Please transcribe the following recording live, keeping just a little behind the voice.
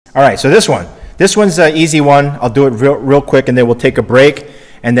All right, so this one's an easy one. I'll do it real quick, and then we'll take a break,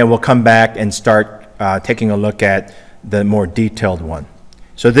 and then we'll come back and start taking a look at the more detailed one.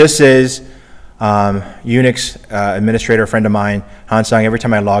 So this is Unix administrator, a friend of mine, Hansang. Every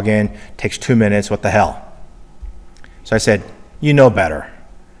time I log in, takes 2 minutes. What the hell? So I said, you know better.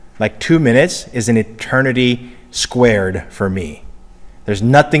 Like 2 minutes is an eternity squared for me. There's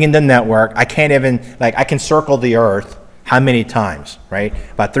nothing in the network. I can't even, like, I can circle the earth how many times, right?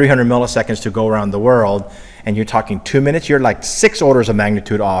 About 300 milliseconds to go around the world, and you're talking 2 minutes, you're like 6 orders of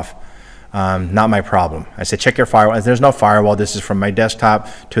magnitude off. Not my problem. I said, check your firewall. There's no firewall. This is from my desktop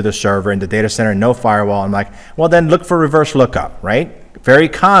to the server in the data center, no firewall. I'm like, well, then look for reverse lookup, right? Very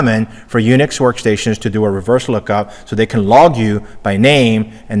common for Unix workstations to do a reverse lookup so they can log you by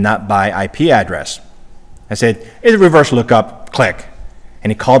name and not by IP address. I said, it's a reverse lookup, click.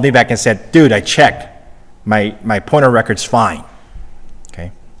 And he called me back and said, dude, I checked. My pointer record's fine.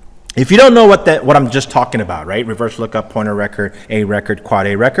 Okay. If you don't know what I'm just talking about, right? Reverse lookup, pointer record, A record, quad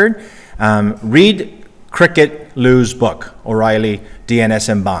A record. Read Cricket Lou's book, O'Reilly, DNS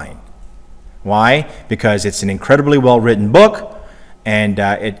and Bind. Why? Because it's an incredibly well-written book, and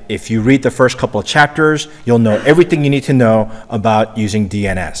if you read the first couple of chapters, you'll know everything you need to know about using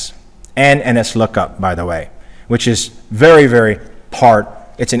DNS. And NS lookup, by the way, which is very, very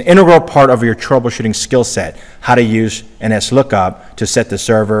it's an integral part of your troubleshooting skill set, how to use NS lookup to set the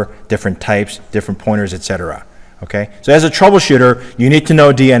server, different types, different pointers, etc. Okay? So as a troubleshooter, you need to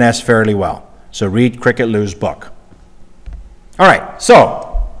know DNS fairly well. So read Cricket Lou's book. All right,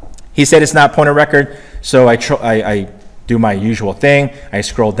 so he said it's not pointer record, so I do my usual thing. I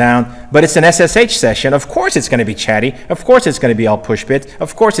scroll down, but it's an SSH session. Of course it's going to be chatty. Of course it's going to be all push bits.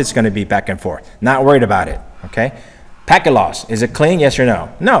 Of course it's going to be back and forth. Not worried about it, okay? Packet loss, is it clean? Yes or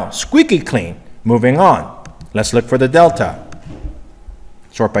no? No, squeaky clean. Moving on. Let's look for the delta.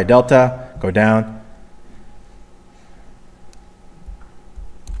 Sort by delta, go down.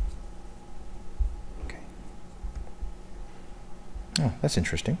 Okay. Oh, that's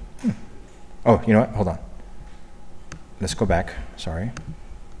interesting. Oh, you know what? Hold on. Let's go back. Sorry.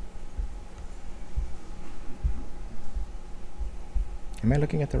 Am I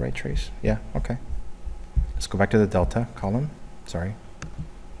looking at the right trace? Yeah, okay. Let's go back to the delta column. Sorry.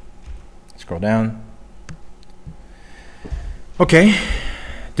 Scroll down. Okay.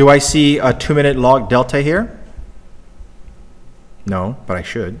 Do I see a 2-minute log delta here? No, but I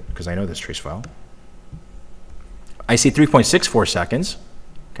should, because I know this trace file. I see 3.64 seconds.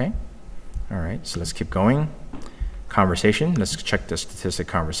 Okay. All right, so let's keep going. Conversation. Let's check the statistic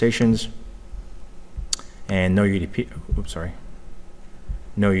conversations. And no UDP. Oops, sorry.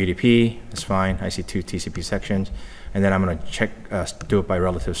 No UDP, that's fine. I see 2 TCP sections. And then I'm going to check, do it by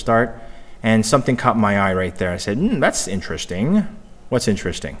relative start. And something caught my eye right there. I said, that's interesting. What's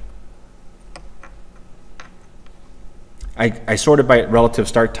interesting? I sorted by relative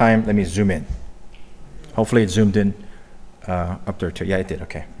start time. Let me zoom in. Hopefully it zoomed in up there too. Yeah, it did.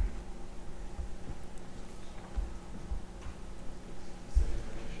 Okay.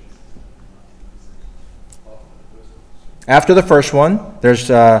 After the first one, there's,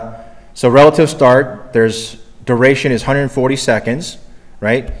 so relative start, there's duration is 140 seconds,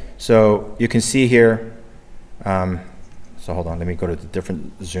 right? So you can see here, so hold on, let me go to the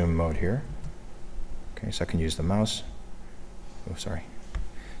different zoom mode here. Okay, so I can use the mouse. Oh, sorry.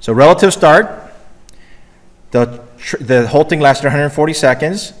 So relative start, the whole thing lasted 140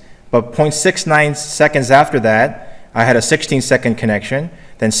 seconds, but 0.69 seconds after that, I had a 16-second connection.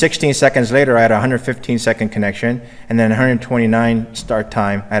 Then 16 seconds later, I had a 115-second connection. And then 129 start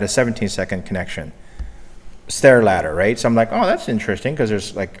time, I had a 17-second connection. Stair ladder, right? So I'm like, oh, that's interesting, because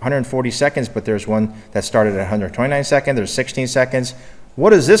there's like 140 seconds, but there's one that started at 129 seconds. There's 16 seconds.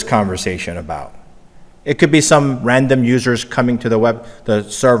 What is this conversation about? It could be some random users coming to the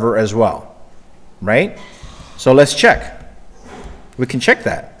server as well, right? So let's check. We can check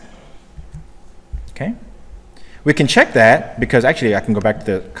that. Okay? We can check that because actually I can go back to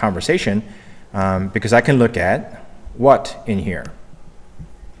the conversation because I can look at what in here?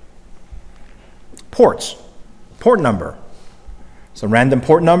 Ports, port number. So random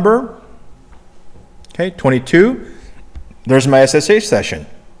port number, okay, 22. There's my SSH session,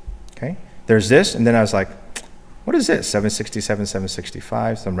 okay. There's this, and then I was like, what is this? 767,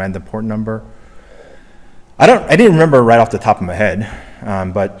 765, some random port number. I didn't remember right off the top of my head,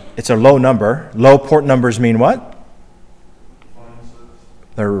 but it's a low number. Low port numbers mean what?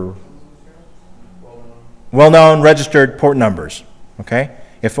 They're well-known registered port numbers, okay?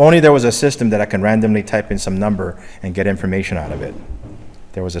 If only there was a system that I can randomly type in some number and get information out of it.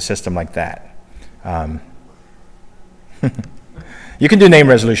 There was a system like that. You can do name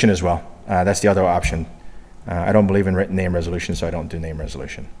resolution as well. That's the other option. I don't believe in name resolution, so I don't do name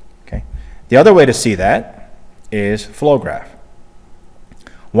resolution. Okay. The other way to see that is flow graph.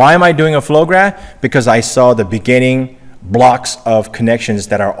 Why am I doing a flow graph? Because I saw the beginning blocks of connections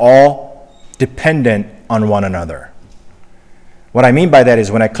that are all dependent on one another. What I mean by that is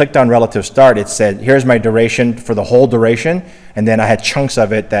when I clicked on relative start, it said, here's my duration for the whole duration, and then I had chunks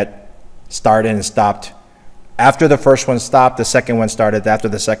of it that started and stopped. After the first one stopped, the second one started, after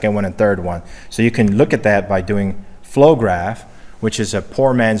the second one and third one. So you can look at that by doing flow graph, which is a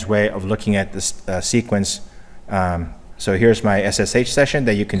poor man's way of looking at this sequence. So here's my SSH session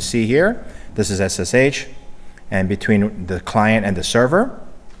that you can see here. This is SSH, and between the client and the server.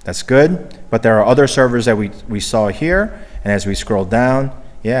 That's good, but there are other servers that we saw here, and as we scroll down,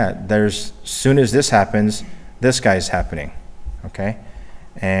 yeah, there's, as soon as this happens, this guy's happening, okay?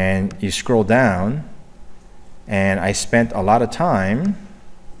 And you scroll down, and I spent a lot of time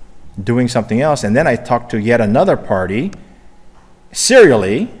doing something else, and then I talked to yet another party,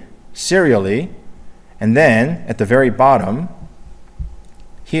 serially, and then at the very bottom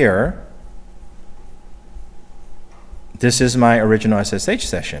here, this is my original SSH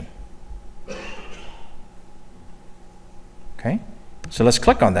session. Okay, so let's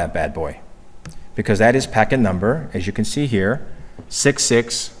click on that bad boy, because that is packet number, as you can see here,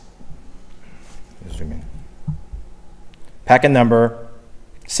 66. Zoom in. Packet number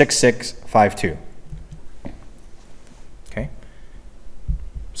 6652. Okay,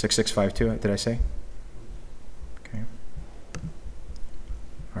 6652. Did I say? Okay.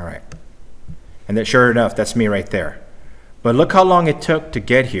 All right, and that, sure enough, that's me right there. But look how long it took to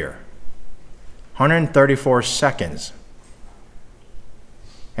get here. 134 seconds.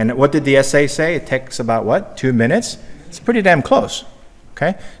 And what did the SA say? It takes about what? 2 minutes? It's pretty damn close.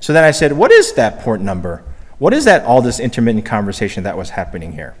 Okay? So then I said, what is that port number? What is that, all this intermittent conversation that was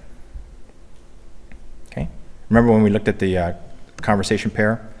happening here? Okay? Remember when we looked at the conversation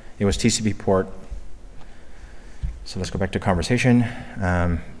pair? It was TCP port. So let's go back to conversation.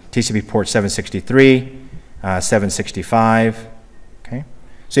 TCP port 763. 765, okay?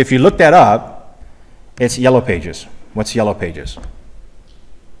 So if you look that up, it's Yellow Pages. What's Yellow Pages?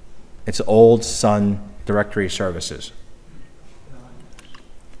 It's Old Sun Directory Services.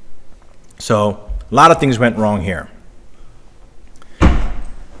 So a lot of things went wrong here.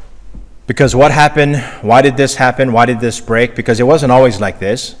 Because what happened? Why did this happen? Why did this break? Because it wasn't always like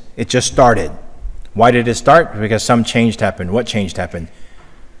this. It just started. Why did it start? Because some change happened. What changed happened?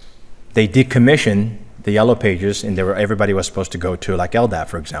 They decommissioned the Yellow Pages, and everybody was supposed to go to like LDAP,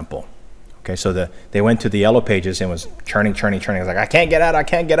 for example. Okay, so they went to the Yellow Pages and was churning. I was like, I can't get out,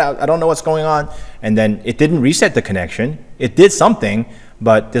 I don't know what's going on. And then it didn't reset the connection. It did something,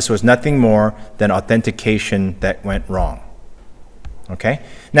 but this was nothing more than authentication that went wrong. Okay,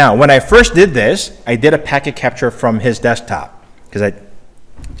 now when I first did this, I did a packet capture from his desktop, because I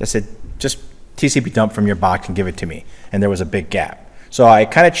just said, just TCP dump from your box and give it to me. And there was a big gap. So I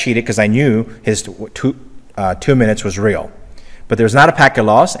kind of cheated because I knew his 2 minutes was real. But there's not a packet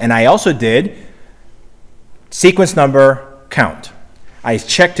loss, and I also did sequence number count. I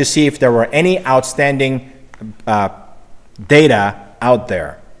checked to see if there were any outstanding data out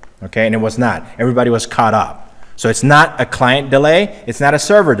there, okay, and it was not. Everybody was caught up. So it's not a client delay, it's not a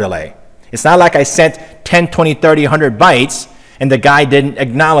server delay. It's not like I sent 10, 20, 30, 100 bytes, and the guy didn't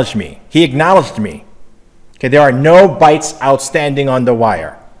acknowledge me. He acknowledged me. Okay, there are no bytes outstanding on the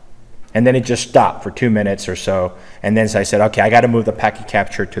wire. And then it just stopped for 2 minutes or so. And then I said, okay, I got to move the packet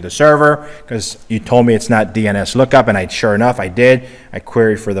capture to the server because you told me it's not DNS lookup. And sure enough, I did. I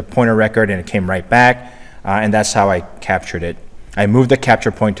queried for the pointer record and it came right back. And that's how I captured it. I moved the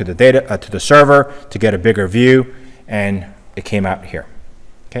capture point to the to the server to get a bigger view, and it came out here.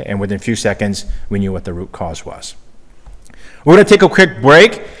 Okay, and within a few seconds, we knew what the root cause was. We're going to take a quick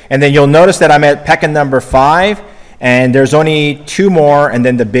break, and then you'll notice that I'm at packet number 5, and there's only 2 more, and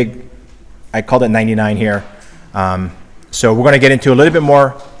then the big, I called it 99 here. So we're going to get into a little bit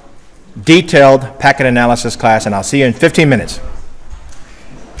more detailed packet analysis class, and I'll see you in 15 minutes.